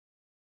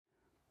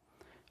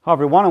Hi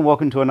everyone and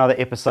welcome to another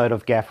episode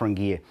of Gaffer and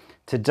Gear.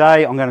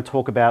 Today I'm going to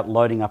talk about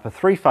loading up a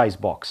three-phase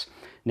box.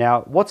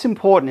 Now what's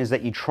important is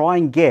that you try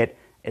and get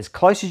as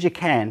close as you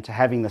can to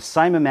having the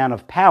same amount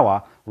of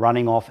power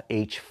running off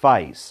each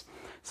phase.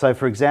 So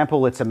for example,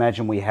 let's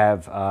imagine we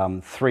have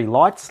three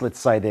lights.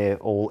 Let's say they're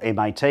all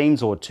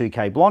M18s or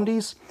 2K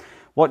blondies.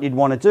 What you'd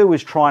want to do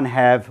is try and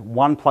have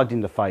one plugged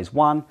into phase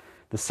 1,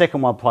 the second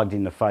one plugged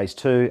into phase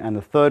 2 and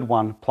the third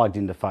one plugged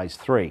into phase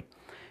 3.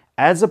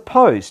 As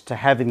opposed to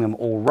having them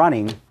all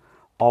running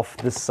off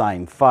the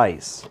same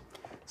phase.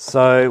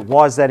 So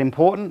why is that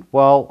important?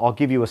 Well, I'll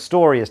give you a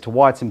story as to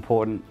why it's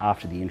important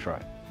after the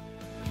intro.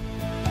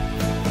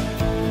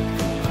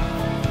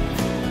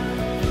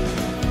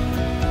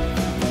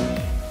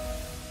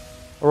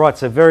 All right,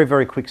 so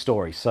very quick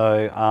story.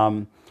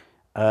 So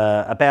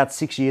about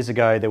 6 years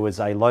ago, there was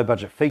a low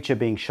budget feature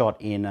being shot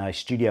in a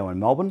studio in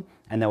Melbourne,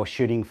 and they were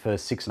shooting for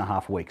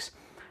 6.5 weeks.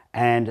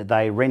 And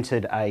they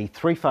rented a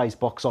three-phase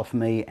box off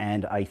me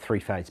and a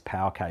three-phase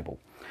power cable.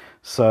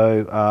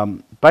 So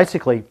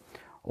basically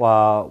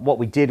what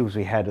we did was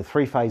we had a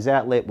three-phase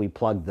outlet, we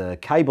plugged the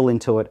cable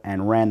into it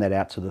and ran that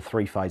out to the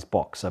three-phase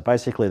box. So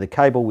basically the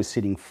cable was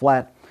sitting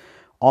flat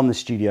on the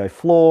studio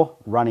floor,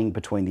 running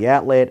between the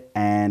outlet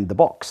and the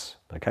box.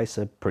 Okay,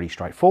 so pretty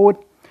straightforward.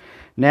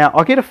 Now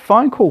I get a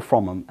phone call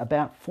from them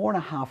about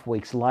 4.5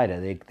 weeks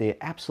later. They're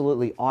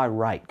absolutely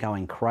irate,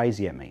 going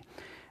crazy at me.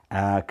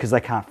 Because they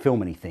can't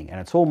film anything, and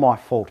it's all my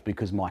fault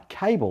because my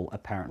cable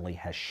apparently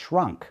has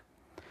shrunk.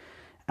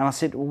 And I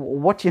said,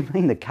 what do you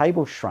mean the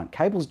cable shrunk?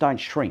 Cables don't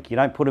shrink. You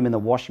don't put them in the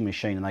washing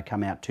machine and they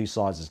come out 2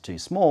 sizes too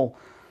small.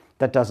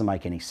 That doesn't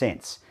make any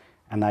sense.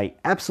 And they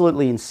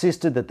absolutely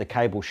insisted that the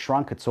cable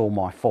shrunk. It's all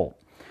my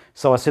fault.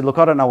 So I said, look,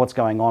 I don't know what's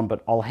going on,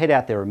 but I'll head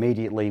out there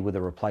immediately with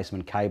a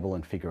replacement cable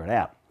and figure it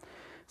out.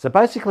 So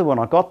basically when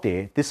I got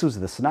there, this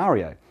was the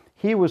scenario.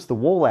 Here was the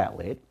wall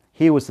outlet,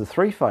 here was the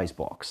three-phase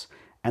box,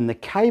 and the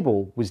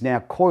cable was now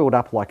coiled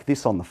up like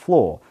this on the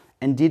floor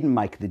and didn't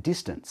make the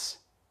distance.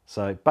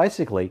 So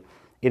basically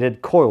it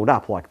had coiled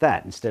up like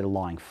that instead of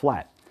lying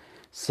flat.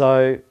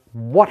 So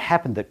what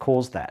happened that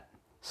caused that?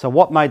 So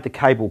what made the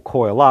cable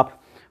coil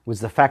up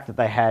was the fact that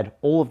they had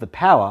all of the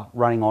power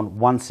running on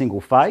one single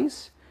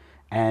phase,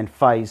 and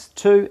phase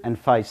 2 and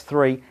phase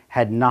 3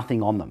 had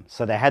nothing on them.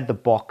 So they had the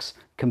box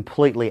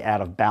completely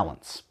out of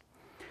balance.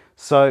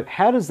 So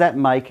how does that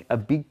make a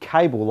big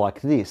cable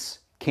like this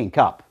kink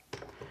up?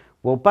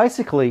 Well,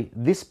 basically,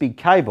 this big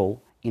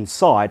cable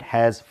inside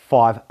has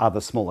 5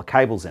 other smaller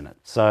cables in it.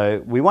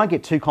 So we won't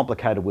get too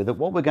complicated with it.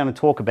 What we're going to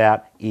talk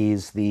about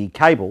is the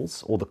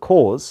cables or the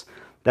cores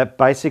that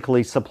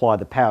basically supply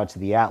the power to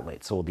the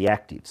outlets or the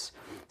actives.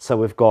 So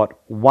we've got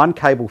one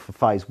cable for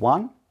phase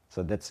 1,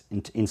 so that's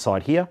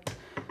inside here,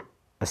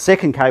 a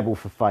second cable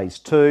for phase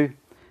 2,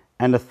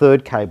 and a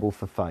third cable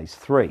for phase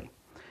 3.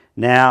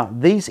 Now,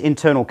 these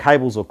internal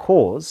cables or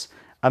cores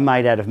are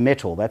made out of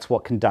metal. That's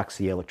what conducts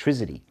the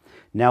electricity.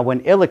 Now,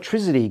 when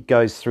electricity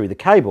goes through the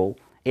cable,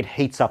 it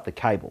heats up the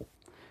cable.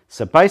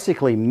 So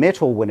basically,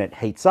 metal, when it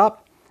heats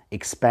up,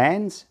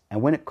 expands,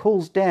 and when it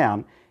cools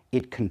down,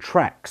 it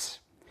contracts.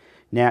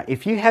 Now,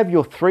 if you have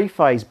your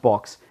three-phase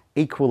box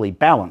equally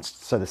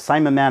balanced, so the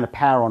same amount of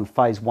power on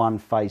phase 1,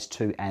 phase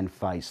 2, and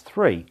phase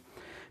 3,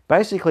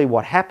 basically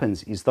what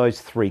happens is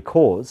those 3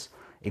 cores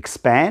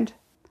expand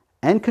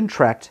and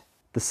contract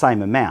the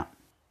same amount.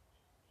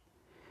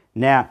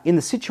 Now, in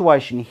the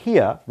situation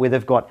here, where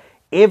they've got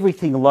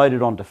everything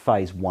loaded onto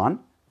phase 1.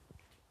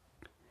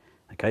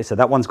 Okay, so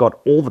that one's got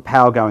all the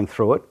power going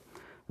through it.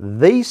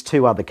 These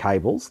 2 other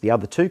cables, the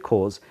other 2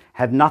 cores,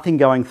 have nothing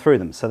going through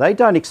them, so they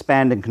don't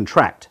expand and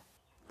contract.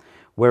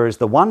 Whereas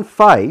the one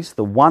phase,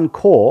 the one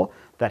core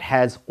that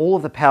has all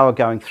of the power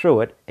going through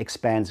it,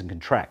 expands and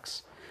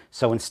contracts.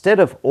 So instead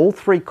of all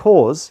 3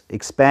 cores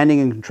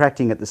expanding and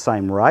contracting at the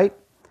same rate,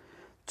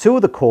 2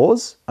 of the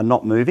cores are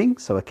not moving,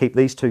 so I keep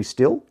these 2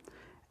 still,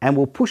 and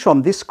we'll push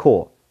on this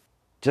core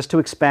just to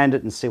expand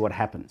it and see what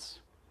happens.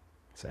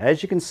 So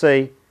as you can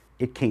see,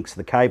 it kinks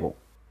the cable.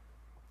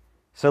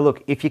 So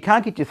look, if you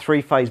can't get your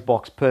three-phase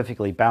box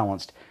perfectly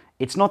balanced,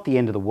 it's not the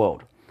end of the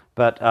world.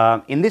 But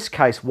in this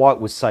case, why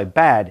it was so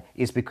bad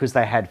is because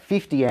they had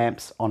 50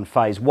 amps on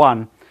phase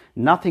 1,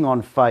 nothing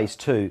on phase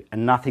 2,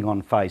 and nothing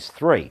on phase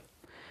 3.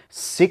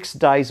 6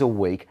 days a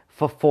week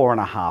for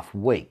 4.5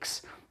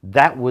 weeks.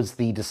 That was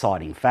the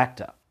deciding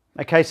factor.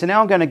 Okay, so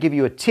now I'm going to give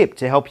you a tip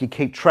to help you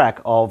keep track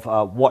of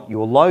what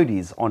your load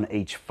is on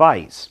each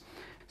phase.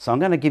 So I'm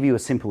going to give you a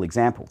simple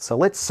example. So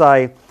let's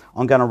say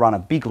I'm going to run a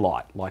big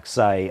light, like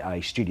say a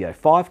Studio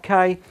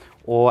 5K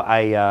or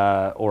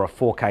a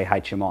 4K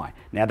HMI.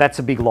 Now that's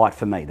a big light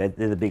for me. They're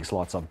the biggest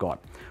lights I've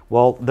got.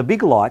 Well, the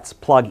big lights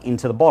plug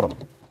into the bottom.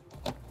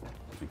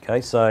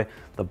 Okay, so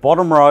the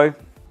bottom row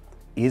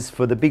is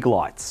for the big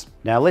lights.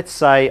 Now let's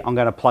say I'm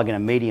going to plug in a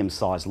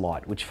medium-sized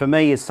light, which for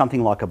me is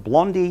something like a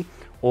Blondie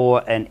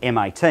or an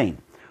M18.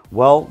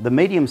 Well, the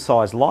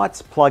medium-sized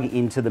lights plug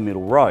into the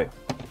middle row.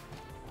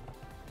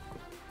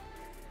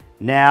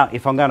 Now,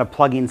 if I'm going to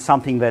plug in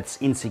something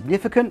that's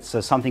insignificant,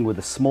 so something with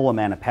a small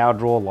amount of power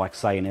draw, like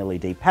say an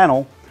LED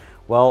panel,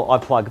 Well, I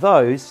plug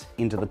those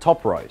into the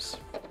top rows.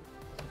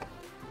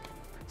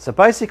 So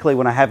basically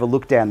when I have a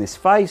look down this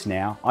phase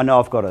now, I know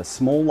I've got a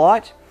small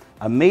light,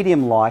 a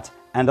medium light,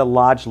 and a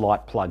large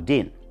light plugged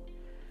in.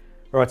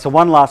 All right, so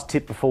one last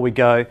tip before we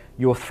go.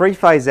 Your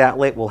three-phase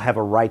outlet will have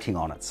a rating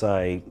on it.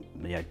 So,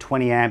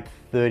 20 amp,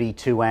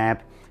 32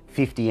 amp,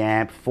 50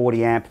 amp,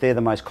 40 amp, they're the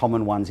most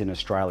common ones in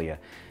Australia.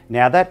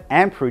 Now that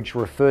amperage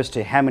refers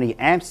to how many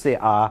amps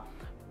there are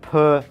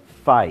per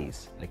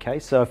phase, okay?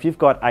 So if you've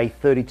got a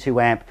 32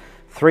 amp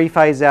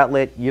three-phase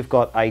outlet, you've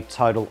got a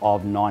total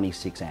of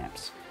 96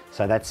 amps.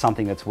 So that's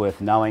something that's worth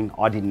knowing.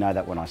 I didn't know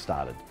that when I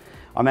started.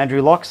 I'm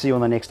Andrew Locke, see you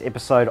on the next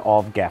episode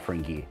of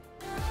Gaffering Gear.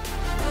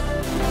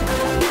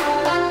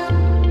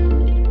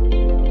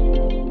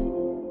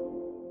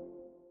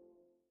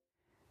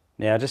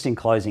 Now, just in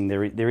closing,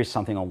 there is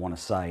something I want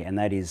to say, and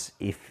that is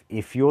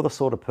if you're the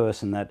sort of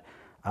person that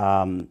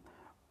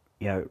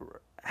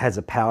has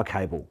a power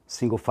cable,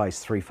 single phase,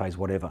 three phase,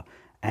 whatever,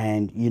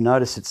 and you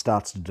notice it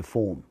starts to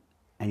deform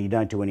and you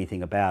don't do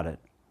anything about it,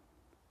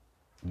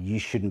 you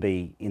shouldn't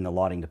be in the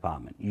lighting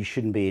department. You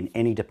shouldn't be in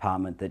any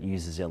department that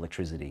uses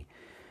electricity.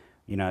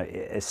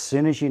 As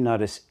soon as you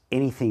notice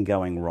anything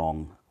going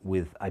wrong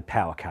with a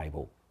power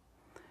cable,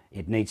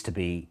 it needs to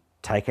be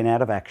taken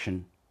out of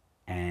action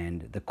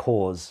and the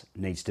cause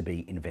needs to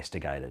be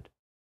investigated.